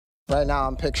Right now,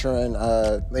 I'm picturing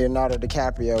Leonardo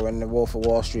DiCaprio in The Wolf of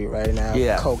Wall Street right now,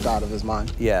 coked out of his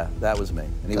mind. Yeah, that was me.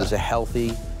 And he was a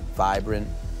healthy, vibrant,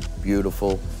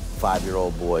 beautiful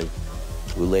 5-year-old boy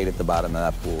who laid at the bottom of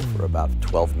that pool for about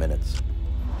 12 minutes.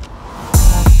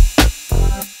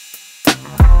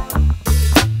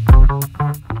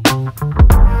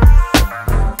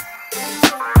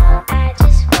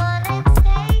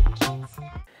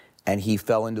 And he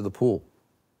fell into the pool.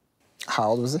 How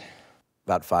old was he?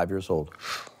 About 5 years old.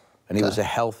 And he was a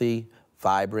healthy,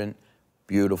 vibrant,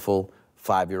 beautiful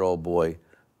 5-year-old boy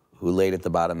who laid at the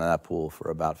bottom of that pool for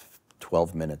about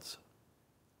 12 minutes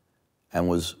and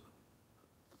was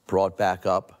brought back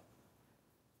up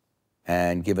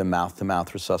and given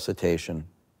mouth-to-mouth resuscitation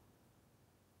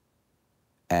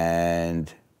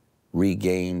and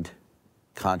regained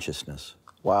consciousness.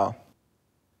 Wow.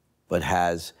 But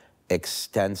has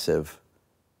extensive,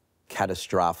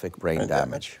 catastrophic brain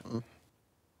damage.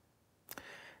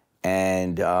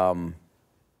 And,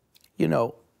 you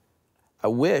know, I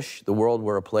wish the world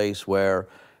were a place where,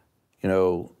 you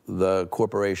know, the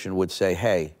corporation would say,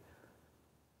 hey,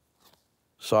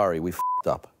 sorry, we f***ed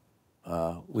up.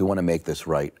 We want to make this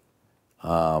right.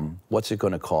 What's it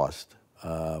going to cost?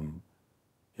 You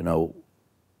know,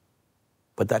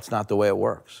 but that's not the way it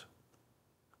works.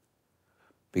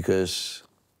 Because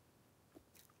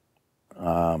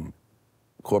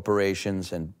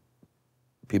corporations and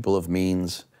people of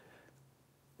means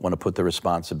want to put the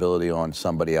responsibility on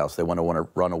somebody else. They want to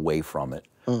run away from it.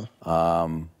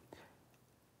 But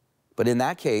in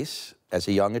that case, as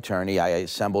a young attorney, I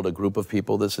assembled a group of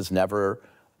people. This is never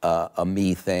a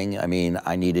me thing. I mean,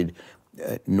 I needed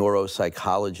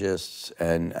neuropsychologists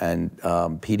and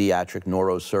pediatric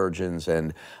neurosurgeons,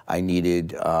 and I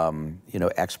needed you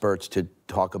know, experts to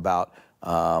talk about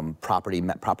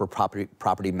proper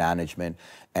property management.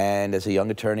 And as a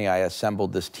young attorney, I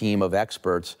assembled this team of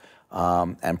experts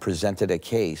and presented a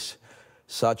case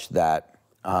such that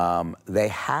they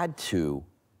had to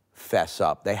fess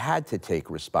up. They had to take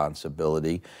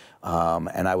responsibility.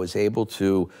 And I was able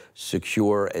to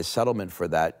secure a settlement for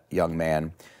that young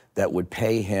man that would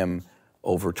pay him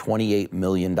over $28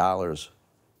 million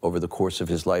over the course of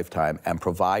his lifetime and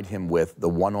provide him with the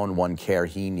one-on-one care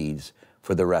he needs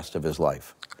for the rest of his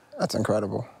life. That's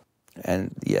incredible.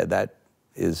 And yeah, that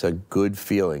is a good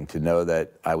feeling to know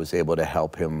that I was able to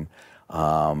help him.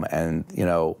 And, you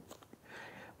know,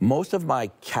 most of my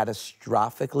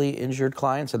catastrophically injured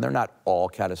clients, and they're not all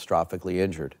catastrophically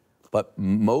injured, but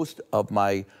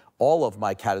all of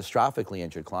my catastrophically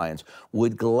injured clients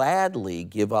would gladly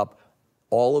give up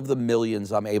all of the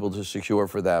millions I'm able to secure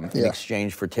for them in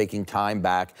exchange for taking time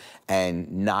back and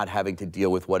not having to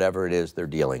deal with whatever it is they're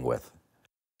dealing with.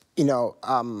 You know,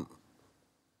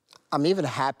 I'm even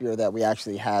happier that we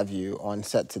actually have you on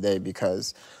set today,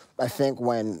 because I think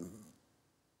when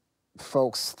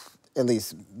folks, at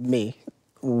least me,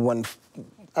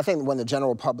 I think when the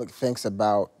general public thinks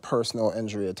about personal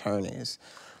injury attorneys,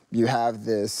 you have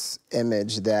this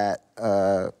image that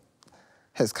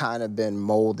has kind of been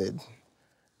molded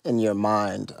in your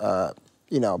mind,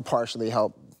 you know, partially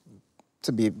helped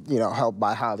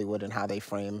by Hollywood and how they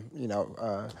frame, you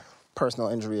know, personal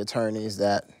injury attorneys,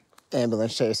 that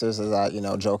ambulance chasers, as I, you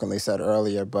know, jokingly said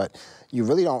earlier, but you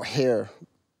really don't hear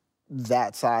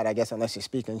that side, I guess, unless you're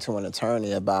speaking to an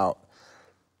attorney about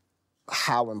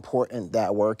how important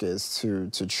that work is to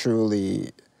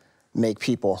truly make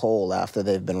people whole after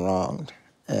they've been wronged.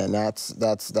 And that's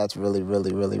really,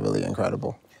 really, really, really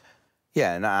incredible.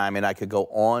 Yeah, and I mean, I could go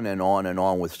on and on and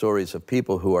on with stories of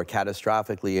people who are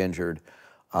catastrophically injured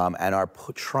and are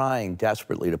trying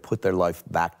desperately to put their life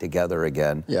back together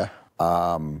again. Yeah.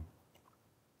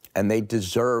 And they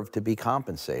deserve to be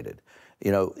compensated.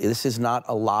 You know, this is not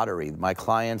a lottery. My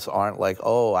clients aren't like,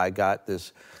 oh, I got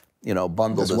this, you know,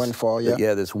 bundle. This windfall, yeah.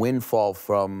 Yeah, this windfall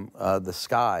from the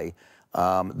sky.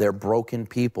 They're broken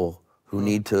people who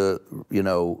need to, you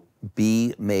know,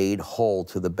 be made whole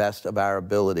to the best of our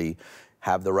ability,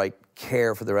 have the right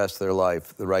care for the rest of their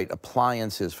life, the right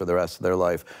appliances for the rest of their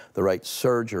life, the right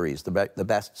surgeries, the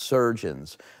best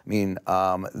surgeons. I mean,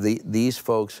 these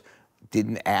folks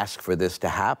didn't ask for this to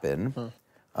happen.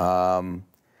 And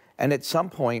at some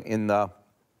point in the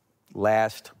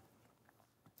last,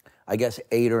 I guess,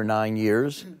 8 or 9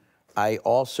 years, I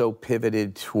also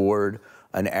pivoted toward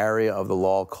an area of the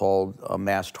law called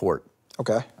mass tort.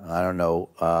 Okay. I don't know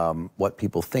what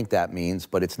people think that means,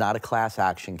 but it's not a class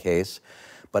action case.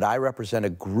 But I represent a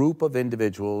group of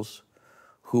individuals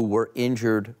who were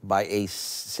injured by a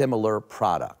similar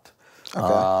product.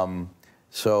 Okay.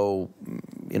 So,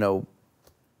 you know,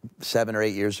 7 or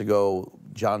 8 years ago,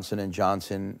 Johnson &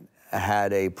 Johnson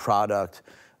had a product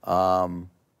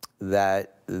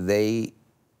that they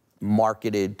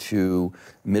marketed to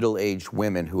middle-aged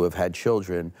women who have had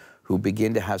children who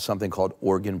begin to have something called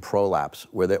organ prolapse,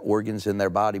 where the organs in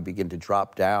their body begin to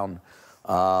drop down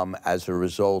as a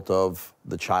result of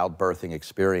the childbirthing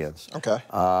experience. Okay.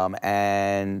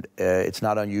 And it's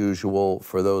not unusual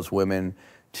for those women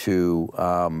to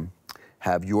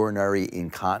have urinary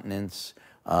incontinence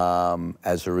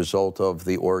as a result of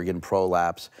the organ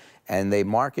prolapse. And they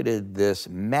marketed this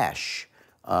mesh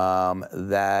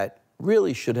that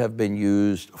really should have been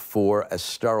used for a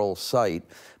sterile site,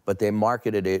 but they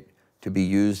marketed it to be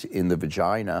used in the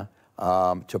vagina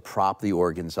to prop the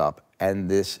organs up. And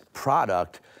this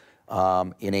product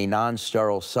in a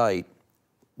non-sterile site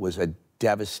was a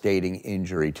devastating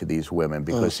injury to these women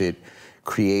because it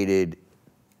created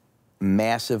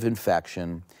massive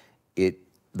infection.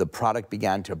 The product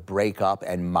began to break up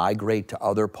and migrate to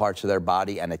other parts of their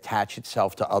body and attach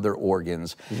itself to other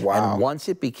organs. Wow. And once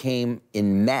it became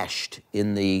enmeshed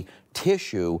in the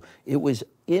tissue, it was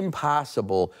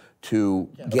impossible to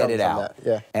get it out.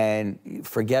 Yeah. And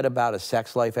forget about a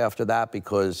sex life after that,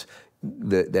 because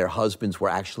their husbands were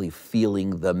actually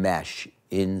feeling the mesh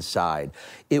inside.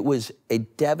 It was a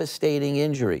devastating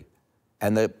injury.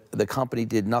 And the company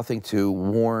did nothing to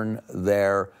warn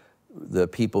the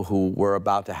people who were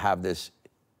about to have this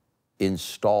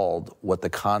installed what the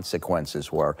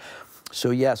consequences were. So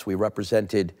yes, we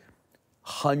represented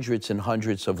hundreds and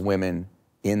hundreds of women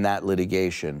in that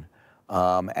litigation,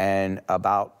 and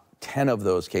about 10 of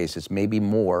those cases, maybe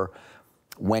more,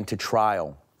 went to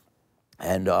trial.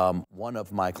 And one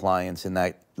of my clients in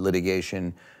that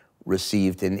litigation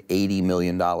received an $80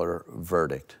 million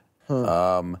verdict.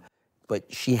 But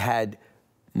she had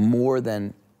more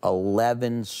than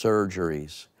 11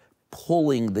 surgeries,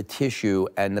 pulling the tissue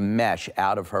and the mesh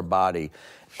out of her body,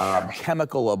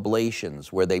 chemical ablations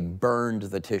where they burned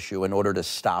the tissue in order to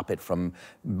stop it from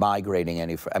migrating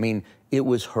any further. I mean, it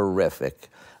was horrific.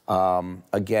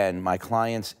 Again, my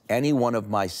clients, any one of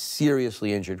my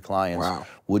seriously injured clients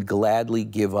would gladly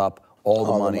give up all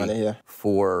the money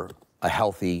for a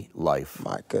healthy life.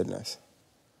 My goodness.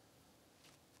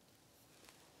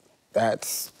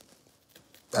 That's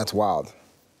wild.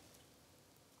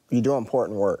 You do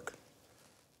important work.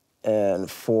 And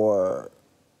for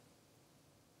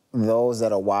those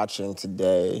that are watching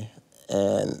today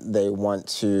and they want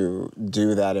to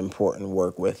do that important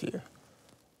work with you,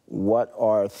 what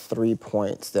are 3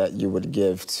 points that you would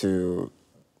give to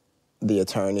the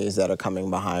attorneys that are coming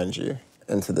behind you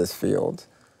into this field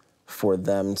for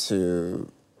them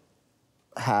to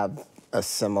have a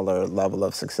similar level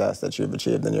of success that you've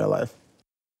achieved in your life?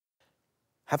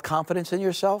 Have confidence in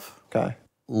yourself. Okay.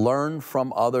 Learn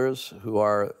from others who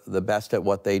are the best at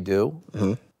what they do.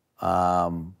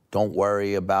 Don't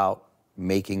worry about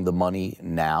making the money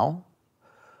now.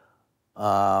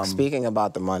 Speaking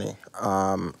about the money,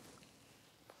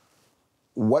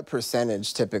 what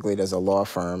percentage typically does a law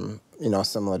firm,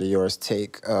 similar to yours,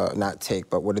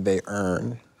 but what do they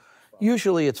earn?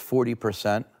 Usually it's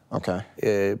 40%.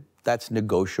 Okay. That's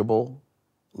negotiable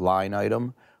line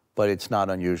item, but it's not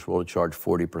unusual to charge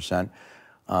 40%.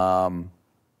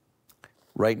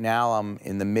 Right now, I'm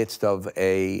in the midst of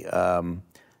a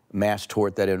mass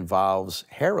tort that involves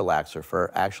hair relaxer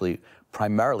for actually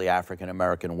primarily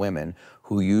African-American women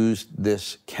who used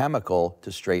this chemical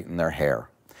to straighten their hair.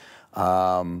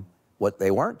 What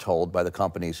they weren't told by the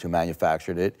companies who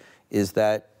manufactured it is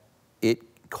that it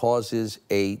causes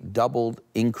a doubled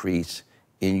increase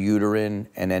in uterine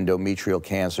and endometrial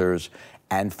cancers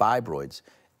and fibroids.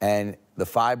 And the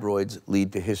fibroids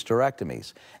lead to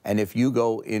hysterectomies. And if you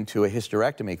go into a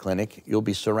hysterectomy clinic, you'll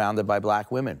be surrounded by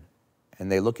black women.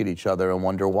 And they look at each other and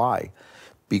wonder why.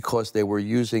 Because they were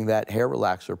using that hair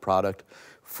relaxer product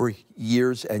for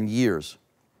years and years.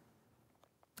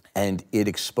 And it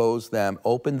exposed them,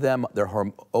 opened their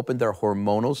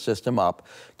hormonal system up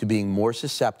to being more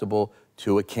susceptible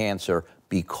to a cancer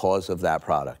because of that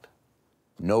product.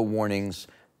 No warnings,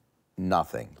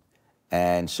 nothing.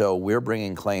 And so we're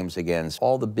bringing claims against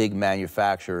all the big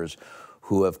manufacturers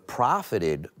who have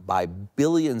profited by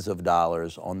billions of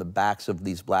dollars on the backs of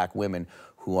these black women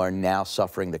who are now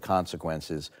suffering the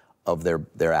consequences of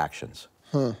their actions.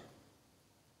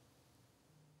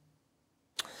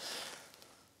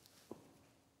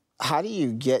 How do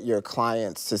you get your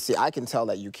clients to see? I can tell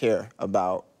that you care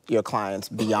about your clients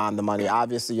beyond the money.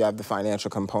 Obviously, you have the financial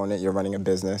component. You're running a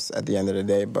business at the end of the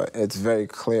day, but it's very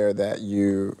clear that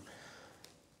you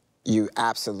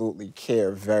absolutely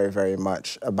care very, very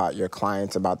much about your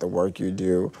clients, about the work you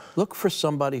do. Look for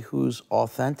somebody who's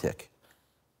authentic.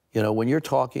 When you're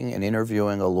talking and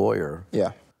interviewing a lawyer,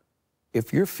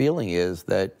 if your feeling is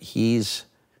that he's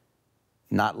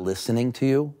not listening to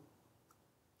you,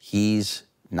 he's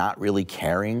not really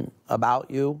caring about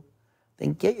you,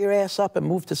 then get your ass up and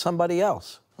move to somebody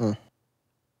else.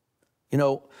 You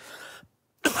know,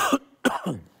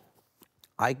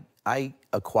 I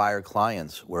acquire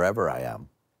clients wherever I am.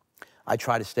 I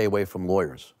try to stay away from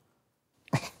lawyers.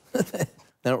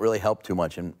 They don't really help too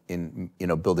much in you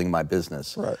know, building my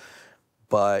business. Right.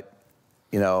 But,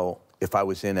 you know, if I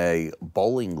was in a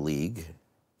bowling league,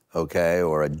 okay,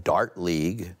 or a dart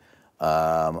league,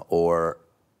 or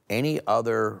any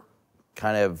other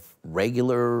kind of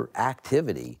regular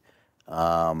activity,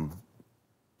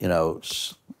 you know,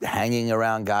 hanging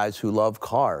around guys who love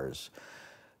cars,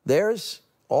 there's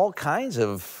all kinds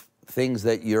of things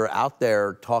that you're out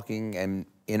there talking and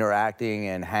interacting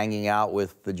and hanging out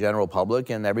with the general public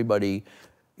and everybody.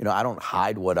 You know, I don't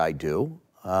hide what I do.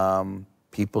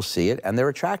 People see it and they're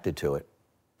attracted to it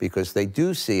because they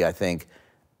do see, I think,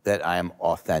 that I am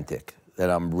authentic, that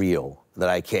I'm real, that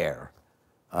I care.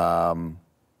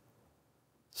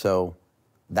 So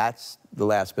that's the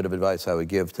last bit of advice I would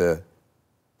give to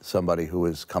somebody who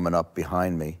is coming up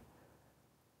behind me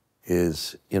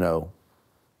is, you know,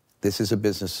 this is a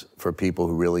business for people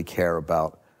who really care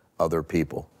about other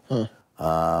people.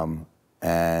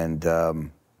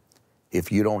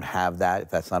 If you don't have that, if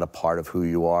that's not a part of who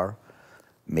you are,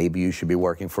 maybe you should be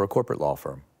working for a corporate law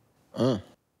firm.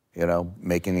 You know,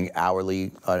 making an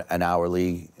hourly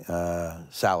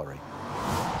salary.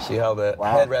 See how the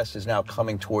headrest is now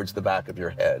coming towards the back of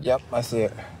your head? Yep, I see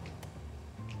it.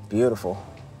 Beautiful.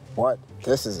 What?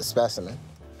 This is a specimen.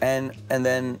 And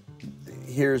then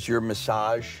here's your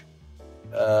massage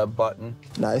button.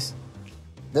 Nice.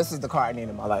 This is the car I need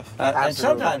in my life. And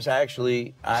sometimes I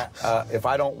actually, if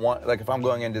I don't want, like if I'm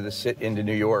going into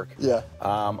New York, yeah,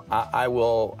 I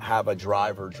will have a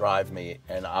driver drive me,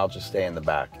 and I'll just stay in the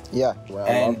back. Yeah. Well,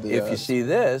 and I love if you see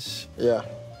this, yeah,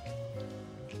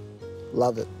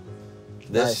 love it.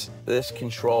 This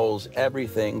controls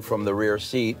everything from the rear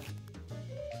seat,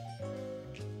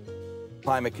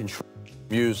 climate control,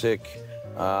 music,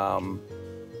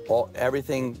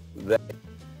 everything that.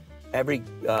 Every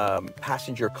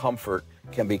passenger comfort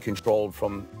can be controlled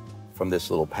from this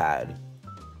little pad.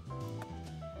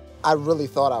 I really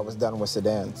thought I was done with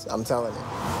sedans, I'm telling you.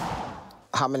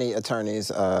 How many attorneys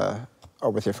are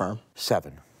with your firm?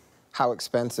 7. How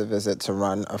expensive is it to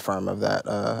run a firm of that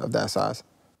size?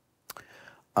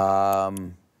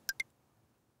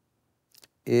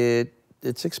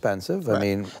 It's expensive. Right. I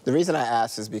mean, the reason I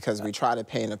ask is because we try to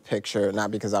paint a picture, not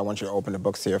because I want you to open the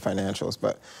books to your financials,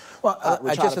 but we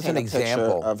try just to as paint an a picture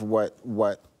example of what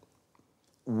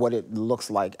it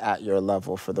looks like at your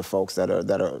level for the folks that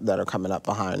are coming up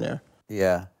behind there.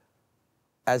 Yeah.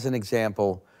 As an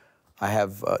example, I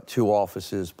have 2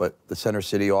 offices, but the Center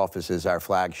City office is our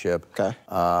flagship. Okay.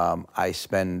 I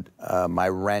spend my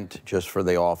rent just for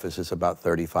the office is about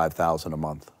 $35,000 a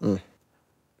month.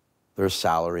 There's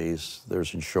salaries,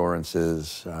 there's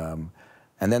insurances,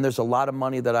 and then there's a lot of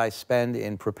money that I spend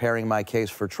in preparing my case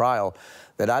for trial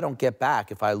that I don't get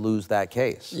back if I lose that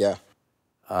case. Yeah.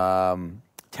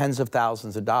 Tens of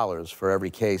thousands of dollars for every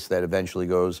case that eventually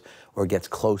goes or gets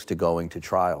close to going to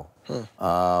trial.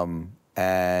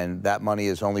 And that money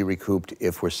is only recouped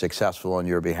if we're successful on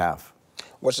your behalf.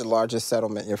 What's the largest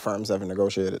settlement your firm's ever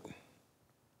negotiated?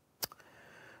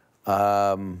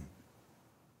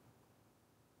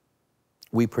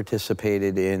 We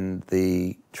participated in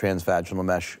the transvaginal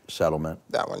mesh settlement.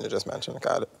 That one you just mentioned,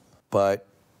 got it. But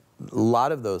a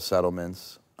lot of those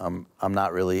settlements, I'm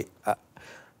not really,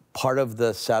 part of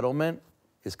the settlement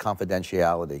is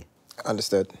confidentiality.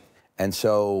 Understood. And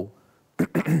so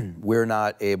we're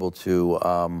not able to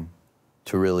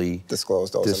really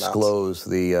disclose those amounts.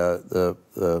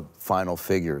 The final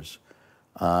figures.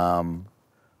 But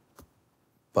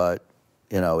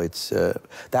you know, it's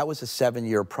that was a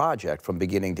 7-year project from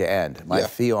beginning to end. My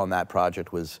fee on that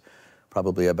project was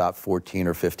probably about $14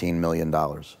 or $15 million.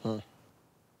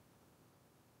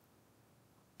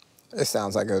 It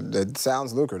sounds like it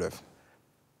sounds lucrative.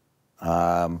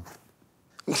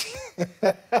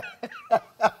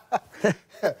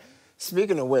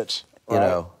 Speaking of which, you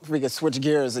know, if we could switch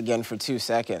gears again for 2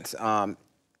 seconds.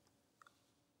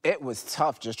 It was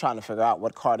tough just trying to figure out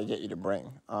what car to get you to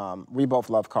bring. We both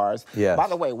love cars. Yes. By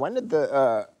the way, when did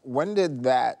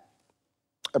that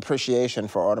appreciation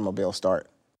for automobiles start?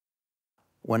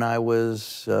 When I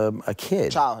was a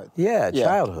kid. Childhood. Yeah,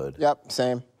 childhood. Yep,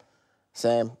 same.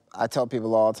 I tell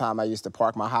people all the time I used to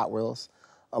park my Hot Wheels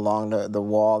along the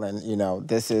wall, and you know,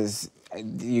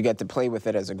 you get to play with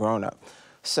it as a grown-up.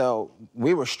 So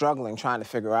we were struggling trying to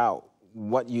figure out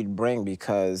what you'd bring,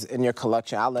 because in your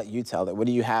collection, I'll let you tell it. What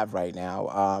do you have right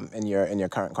now in your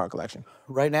current car collection?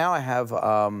 Right now, I have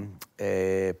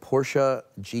a Porsche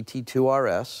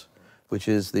GT2 RS, which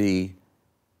is the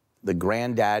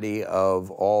granddaddy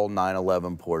of all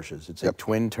 911 Porsches. It's a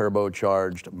twin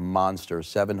turbocharged monster,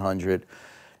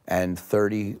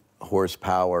 730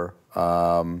 horsepower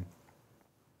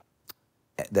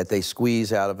that they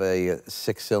squeeze out of a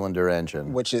 6-cylinder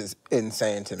engine. Which is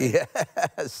insane to me.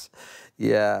 Yes,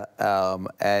 yeah,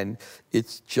 and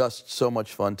it's just so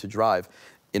much fun to drive.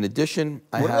 In addition,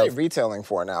 what are they retailing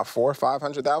for now? 400,000 or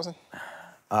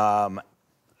 500,000?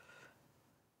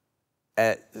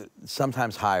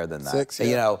 Sometimes higher than that. 6, yeah.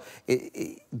 You know,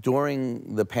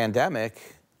 during the pandemic,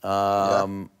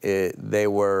 they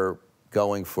were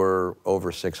going for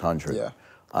over 600. Yeah.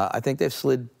 I think they've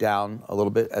slid down a little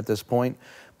bit at this point,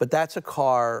 but that's a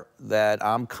car that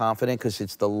I'm confident, because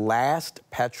it's the last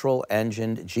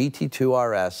petrol-engined GT2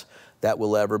 RS that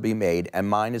will ever be made, and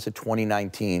mine is a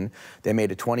 2019. They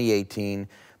made a 2018.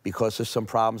 Because of some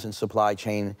problems in supply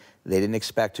chain, they didn't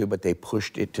expect to, but they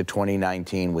pushed it to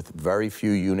 2019 with very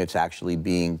few units actually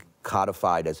being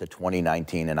codified as a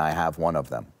 2019, and I have one of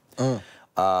them.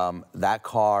 That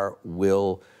car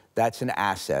that's an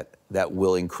asset that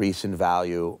will increase in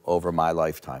value over my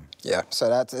lifetime. Yeah, so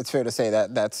it's fair to say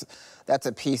that that's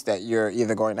a piece that you're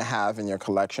either going to have in your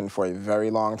collection for a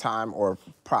very long time or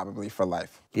probably for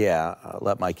life. Yeah, I'll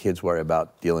let my kids worry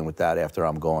about dealing with that after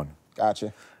I'm gone.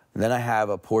 Gotcha. And then I have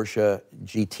a Porsche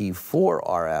GT4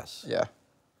 RS. Yeah.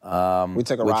 We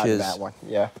took a ride in that one,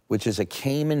 yeah. Which is a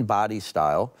Cayman body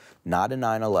style, not a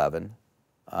 911,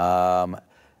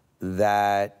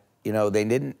 that, you know, they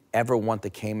didn't ever want the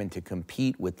Cayman to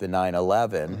compete with the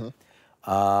 911,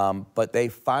 but they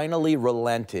finally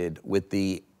relented with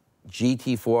the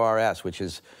GT4 RS, which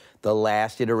is the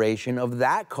last iteration of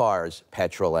that car's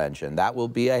petrol engine. That will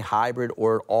be a hybrid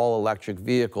or all-electric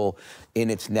vehicle in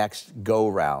its next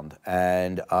go-round.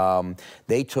 And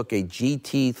they took a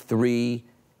GT3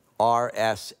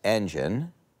 RS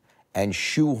engine and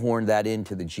shoehorned that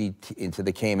into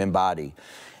the Cayman body.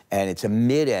 And it's a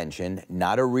mid-engine,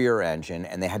 not a rear engine,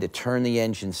 and they had to turn the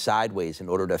engine sideways in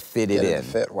order to fit it in.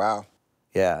 Fit, wow.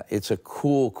 Yeah, it's a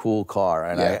cool, cool car,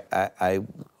 and I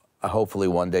hopefully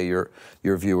one day your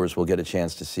viewers will get a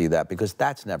chance to see that, because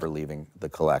that's never leaving the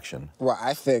collection. Well,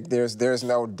 I think there's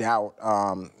no doubt,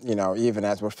 you know, even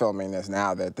as we're filming this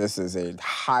now, that this is a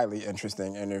highly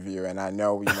interesting interview, and I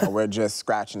know, you know, we're just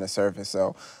scratching the surface,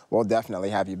 so we'll definitely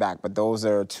have you back. But those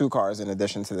are 2 cars in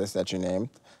addition to this that you named.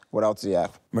 What else do you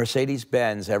have?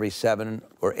 Mercedes-Benz every 7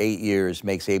 or 8 years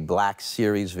makes a Black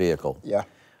Series vehicle. Yeah.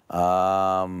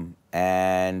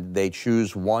 And they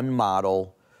choose one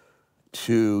model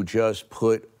to just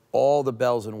put all the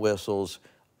bells and whistles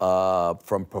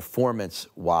from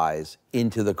performance-wise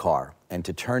into the car, and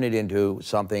to turn it into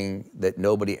something that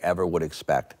nobody ever would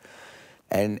expect.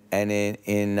 And in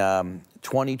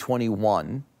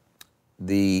 2021,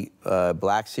 the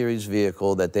Black Series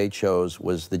vehicle that they chose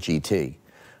was the GT.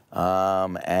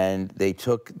 And they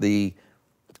took the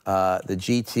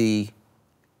GT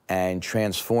and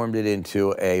transformed it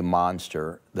into a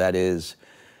monster that is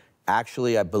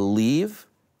actually, I believe,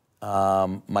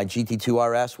 my GT2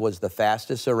 RS was the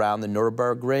fastest around the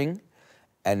Nürburgring,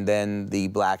 and then the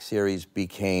Black Series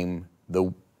became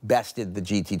the bested the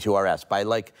GT2 RS by,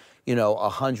 like, you know,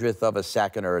 1/100th of a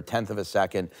second or 1/10 of a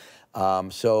second.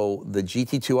 So the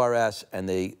GT2 RS and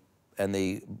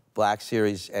the Black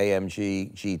Series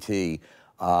AMG GT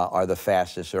are the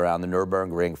fastest around the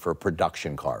Nürburgring for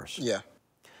production cars. Yeah.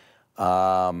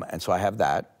 And so I have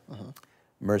that.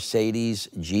 Mercedes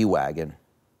G-Wagon.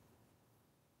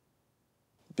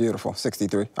 Beautiful.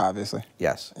 63, obviously.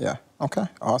 Yes. Yeah. Okay.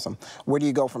 Awesome. Where do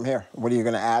you go from here? What are you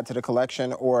going to add to the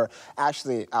collection? Or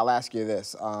actually, I'll ask you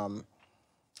this.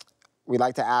 We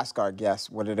like to ask our guests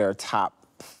what are their top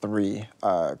 3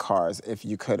 cars. If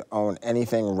you could own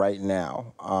anything right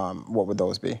now, what would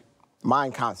those be?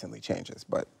 Mine constantly changes,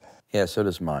 but... Yeah, so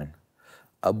does mine.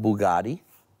 A Bugatti.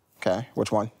 Okay.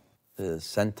 Which one? The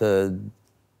Santa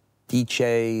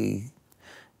Dice.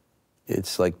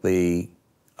 It's like the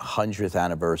 100th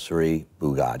anniversary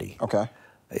Bugatti. Okay.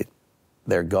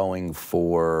 They're going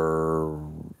for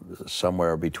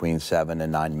somewhere between 7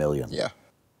 and 9 million. Yeah.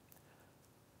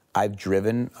 I've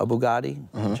driven a Bugatti,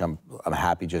 which I'm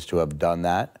happy just to have done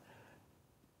that.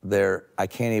 I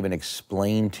can't even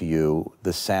explain to you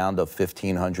the sound of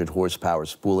 1,500 horsepower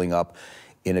spooling up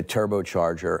in a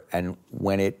turbocharger, and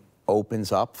when it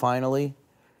opens up finally,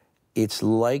 it's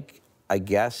like, I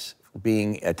guess,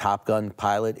 being a Top Gun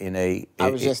pilot in a... I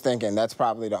was just thinking, that's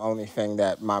probably the only thing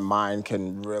that my mind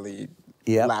can really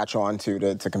latch on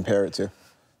to compare it to?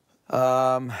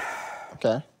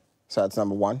 Okay, so that's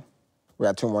number one. We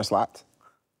got 2 more slots.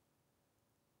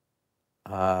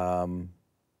 It's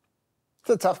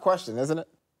a tough question, isn't it?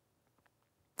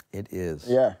 It is.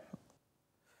 Yeah.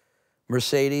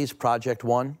 Mercedes Project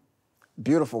One.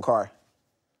 Beautiful car.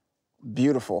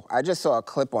 Beautiful. I just saw a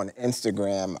clip on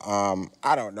Instagram.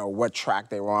 I don't know what track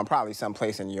they were on, probably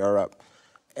someplace in Europe.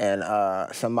 And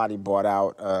somebody bought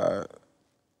out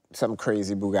some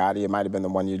crazy Bugatti. It might have been the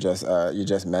one you just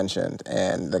mentioned.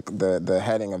 And the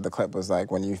heading of the clip was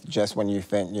like, when you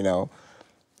think, you know,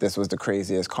 this was the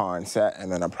craziest car on set,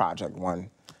 and then a Project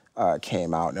One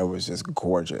came out, and it was just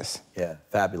gorgeous. Yeah,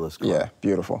 fabulous car. Yeah,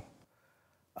 beautiful.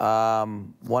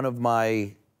 One of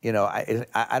my, you know,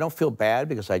 I don't feel bad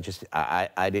because I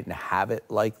didn't have it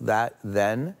like that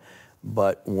then,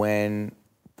 but when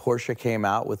Porsche came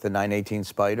out with the 918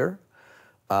 Spider,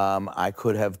 I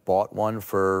could have bought one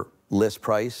for list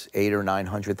price, $800,000 or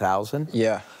 $900,000.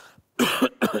 Yeah.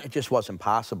 It just wasn't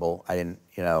possible. I didn't,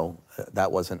 you know,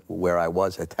 that wasn't where I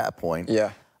was at that point.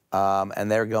 Yeah.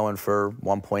 And they're going for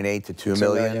 1.8 to 2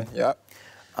 million. Yep.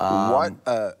 What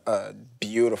a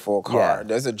beautiful car. Yeah.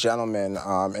 There's a gentleman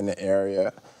in the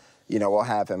area. You know, we'll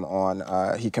have him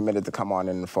on. He committed to come on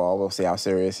in the fall. We'll see how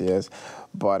serious he is.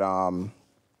 But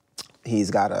he's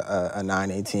got a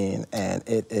 918, and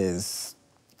it's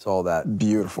all that.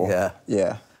 Beautiful. Yeah.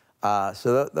 Yeah.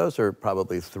 So those are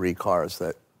probably 3 cars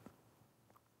that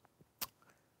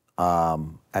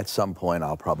at some point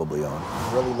I'll probably own.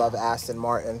 Really love Aston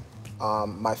Martin,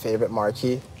 my favorite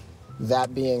marquee.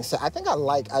 That being said, I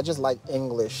just like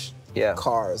English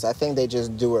cars. I think they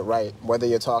just do it right. Whether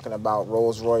you're talking about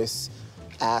Rolls-Royce,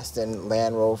 Aston,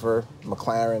 Land Rover,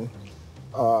 McLaren,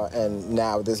 and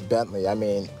now this Bentley. I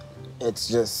mean, it's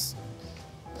just,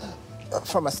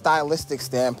 from a stylistic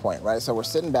standpoint, right? So we're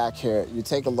sitting back here, you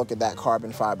take a look at that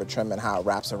carbon fiber trim and how it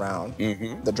wraps around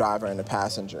the driver and the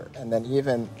passenger. And then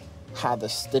even how the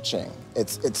stitching,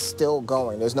 it's still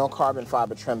going. There's no carbon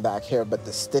fiber trim back here, but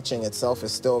the stitching itself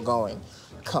is still going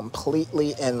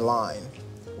completely in line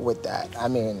with that. I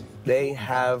mean, they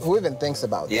have... Who even thinks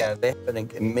about that? Yeah, they have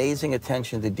an amazing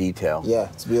attention to detail. Yeah,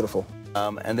 it's beautiful.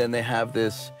 And then they have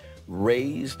this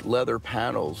raised leather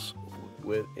panels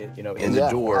with, you know, in the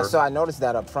door. So I noticed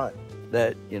that up front.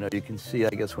 That, you know, you can see, I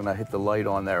guess, when I hit the light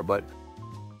on there. But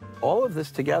all of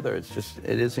this together, it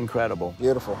is incredible.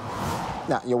 Beautiful.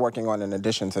 Now, you're working on an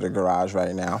addition to the garage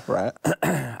right now, right?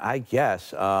 I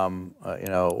guess, you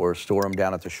know, or store them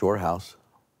down at the shore house.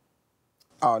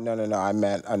 Oh, no. I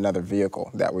meant another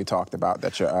vehicle that we talked about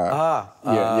that you're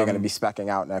going to be speccing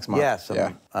out next month. Yes,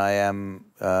 I am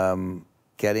will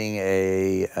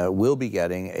be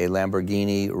getting a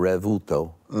Lamborghini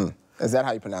Revuto. Is that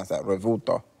how you pronounce that,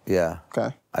 Revuto? Yeah.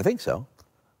 Okay. I think so,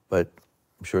 but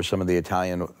I'm sure some of the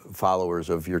Italian followers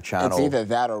of your channel... It's either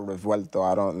that or Revuelto,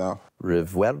 I don't know.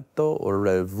 Revuelto or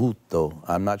Revuto,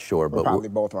 I'm not sure. We're probably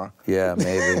both wrong. Yeah,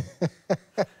 maybe.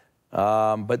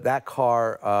 But that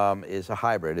car is a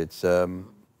hybrid. It's a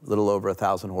little over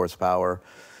 1,000 horsepower.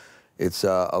 It's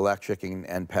electric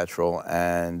and petrol,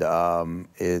 and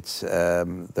it's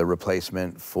the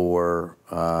replacement for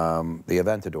the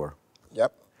Aventador.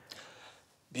 Yep.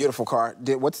 Beautiful car.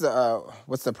 What's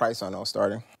the price on those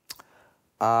starting?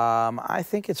 I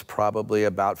think it's probably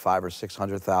about $500,000 or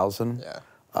 $600,000.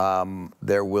 Yeah.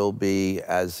 There will be,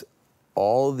 as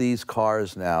all these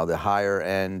cars now, the higher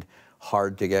end,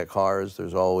 hard to get cars,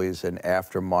 there's always an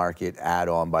aftermarket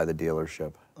add-on by the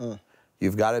dealership.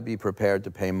 You've got to be prepared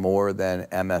to pay more than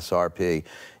MSRP.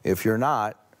 If you're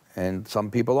not, and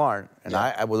some people aren't, and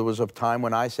there was a time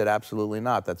when I said absolutely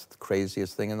not. That's the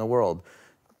craziest thing in the world.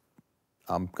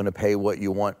 I'm going to pay what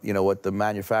you want, you know, what the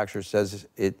manufacturer says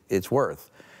it's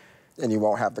worth. And you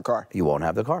won't have the car. You won't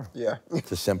have the car. Yeah.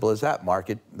 It's as simple as that.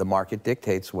 The market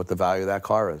dictates what the value of that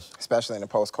car is. Especially in the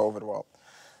post-COVID world.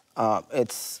 I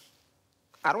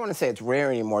don't want to say it's rare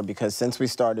anymore, because since we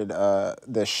started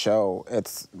this show,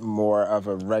 it's more of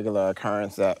a regular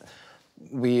occurrence that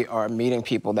we are meeting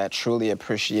people that truly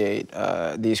appreciate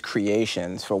these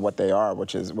creations for what they are,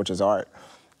 which is art.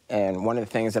 And one of the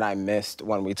things that I missed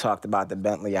when we talked about the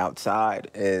Bentley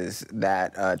outside is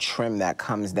that trim that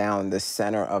comes down the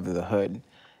center of the hood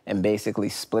and basically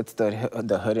splits the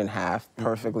hood in half,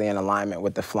 perfectly in alignment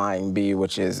with the Flying B,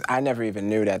 which is, I never even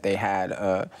knew that they had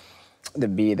the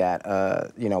B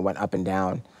that, you know, went up and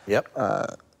down. Yep.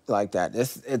 Like that.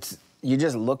 You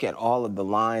just look at all of the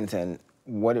lines and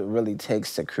what it really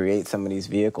takes to create some of these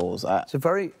vehicles.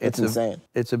 It's insane.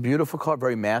 It's a beautiful car,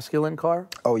 very masculine car.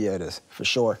 Oh yeah, it is, for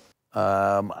sure.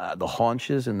 The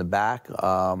haunches in the back,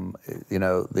 you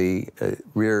know, the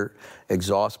rear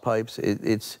exhaust pipes.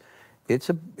 It's it's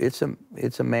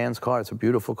a man's car. It's a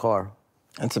beautiful car.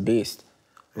 It's a beast.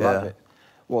 Love it.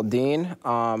 Well, Dean,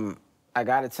 I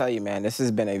got to tell you, man, this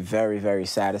has been a very, very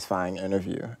satisfying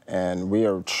interview, and we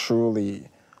are truly,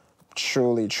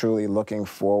 truly looking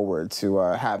forward to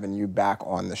having you back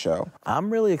on the show. I'm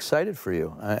really excited for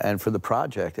you and for the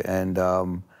project, and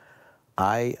I'm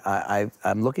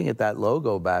looking at that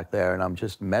logo back there, and I'm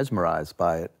just mesmerized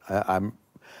by it.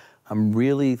 I'm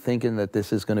really thinking that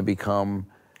this is going to become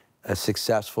a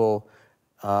successful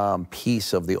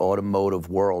piece of the automotive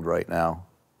world right now.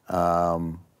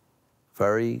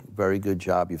 Very, very good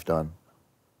job you've done.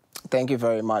 Thank you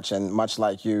very much, and much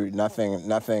like you,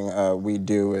 nothing we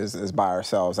do is by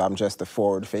ourselves. I'm just a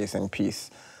forward-facing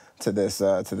piece to this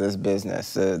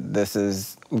business. This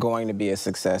is going to be a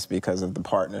success because of the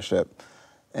partnership,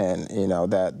 and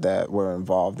that we're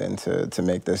involved in to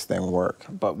make this thing work.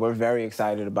 But we're very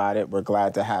excited about it. We're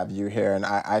glad to have you here, and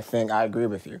I think I agree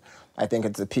with you. I think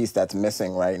it's a piece that's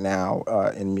missing right now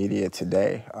in media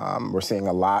today. We're seeing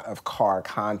a lot of car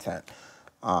content,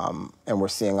 and we're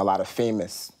seeing a lot of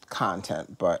famous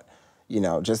content, but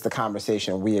just the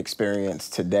conversation we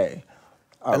experienced today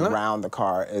around the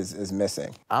car is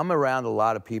missing. I'm around a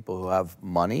lot of people who have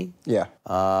money. Yeah.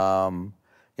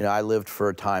 I lived for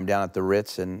a time down at the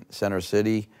Ritz in Center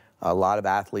City. A lot of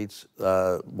athletes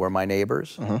were my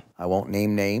neighbors. Mm-hmm. I won't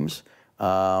name names,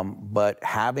 but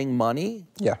having money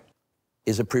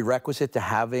is a prerequisite to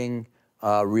having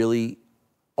really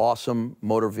awesome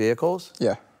motor vehicles.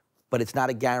 Yeah. But it's not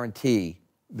a guarantee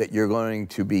that you're going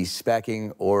to be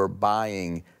speccing or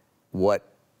buying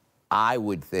what I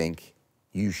would think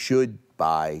you should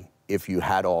buy if you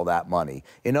had all that money.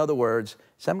 In other words,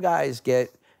 some guys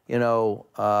get,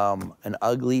 an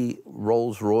ugly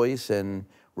Rolls Royce and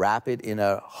wrap it in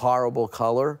a horrible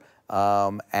color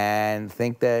and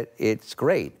think that it's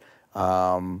great.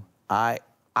 I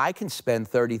can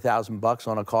spend $30,000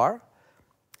 on a car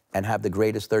and have the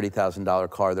greatest $30,000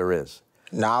 car there is.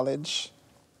 Knowledge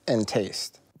and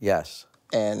taste. Yes.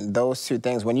 And those two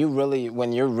things, when you're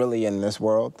really in this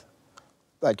world,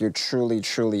 like you're truly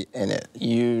in it,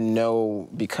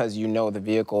 because you know the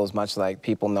vehicles, much like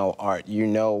people know art, you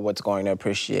know what's going to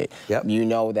appreciate. Yep. You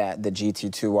know that the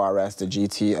GT2 RS,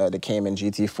 the Cayman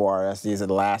GT4 RS, these are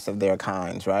the last of their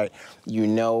kinds, right? You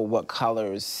know what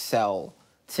colors sell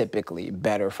typically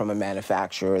better from a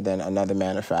manufacturer than another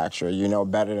manufacturer. You know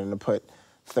better than to put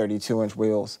 32-inch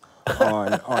wheels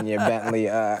on your Bentley,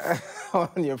 on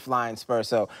your Flying Spur.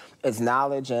 So it's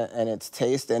knowledge and it's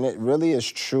taste, and it really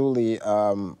is truly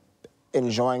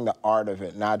enjoying the art of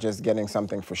it, not just getting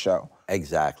something for show.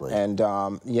 Exactly. And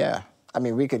yeah, I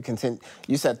mean, we could continue.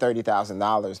 You said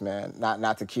 $30,000, man.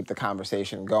 Not to keep the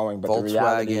conversation going, but Volkswagen, the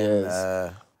reality is,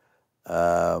 oh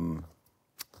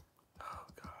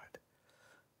God,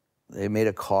 they made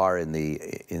a car in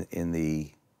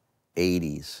the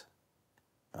 80s.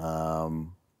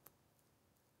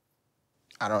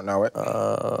 I don't know it.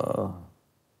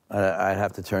 I'd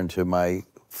have to turn to my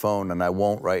phone, and I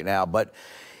won't right now. But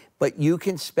you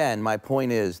can spend, my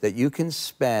point is that you can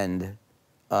spend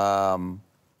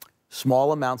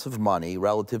small amounts of money,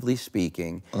 relatively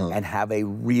speaking, and have a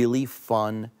really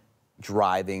fun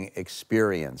driving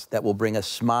experience that will bring a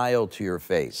smile to your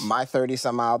face. My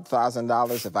 $30-some-odd thousand,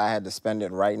 if I had to spend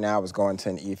it right now, was going to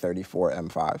an E34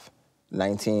 M5.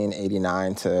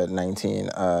 1989 to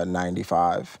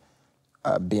 1995.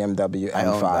 BMW M5. I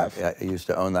owned that. Yeah, I used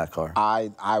to own that car.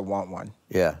 I want one.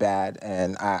 Yeah. Bad,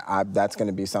 and that's going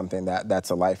to be something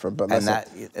that's a lifer. But and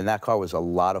that car was a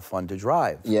lot of fun to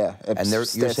drive. Yeah. And you're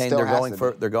saying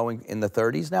they're going in the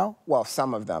 30s now? Well,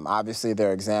 some of them. Obviously,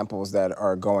 there are examples that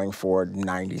are going for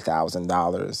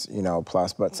 $90,000,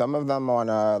 plus. But some of them on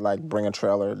like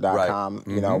bringatrailer.com,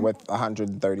 right. with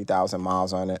 130,000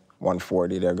 miles on it,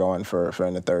 140, they're going for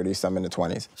in the 30s, some in the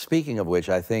 20s. Speaking of which,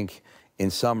 I think in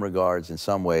some regards, in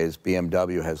some ways,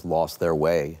 BMW has lost their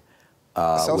way.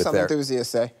 So some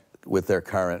enthusiasts say. With their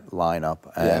current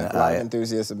lineup. And yeah, a lot of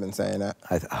enthusiasts have been saying that.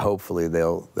 Hopefully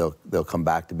they'll come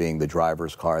back to being the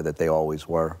driver's car that they always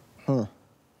were.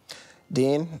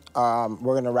 Dean, we're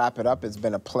going to wrap it up. It's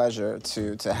been a pleasure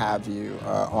to have you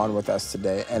on with us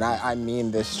today. And I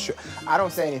mean this. I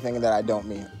don't say anything that I don't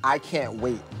mean. I can't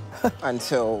wait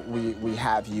until we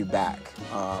have you back.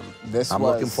 I'm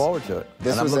looking forward to it.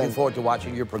 And I'm looking forward to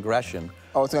watching your progression.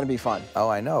 Oh, it's going to be fun. Oh,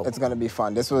 I know. It's going to be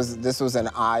fun. This was an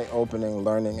eye-opening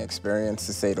learning experience,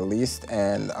 to say the least.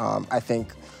 And I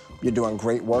think you're doing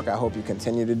great work. I hope you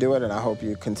continue to do it, and I hope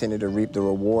you continue to reap the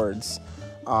rewards,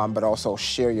 but also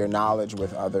share your knowledge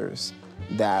with others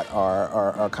that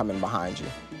are coming behind you.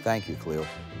 Thank you, Cleo.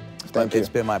 Thank you. It's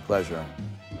been my pleasure.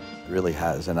 It really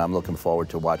has. And I'm looking forward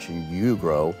to watching you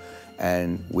grow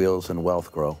and wheels and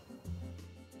wealth grow.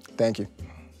 Thank you.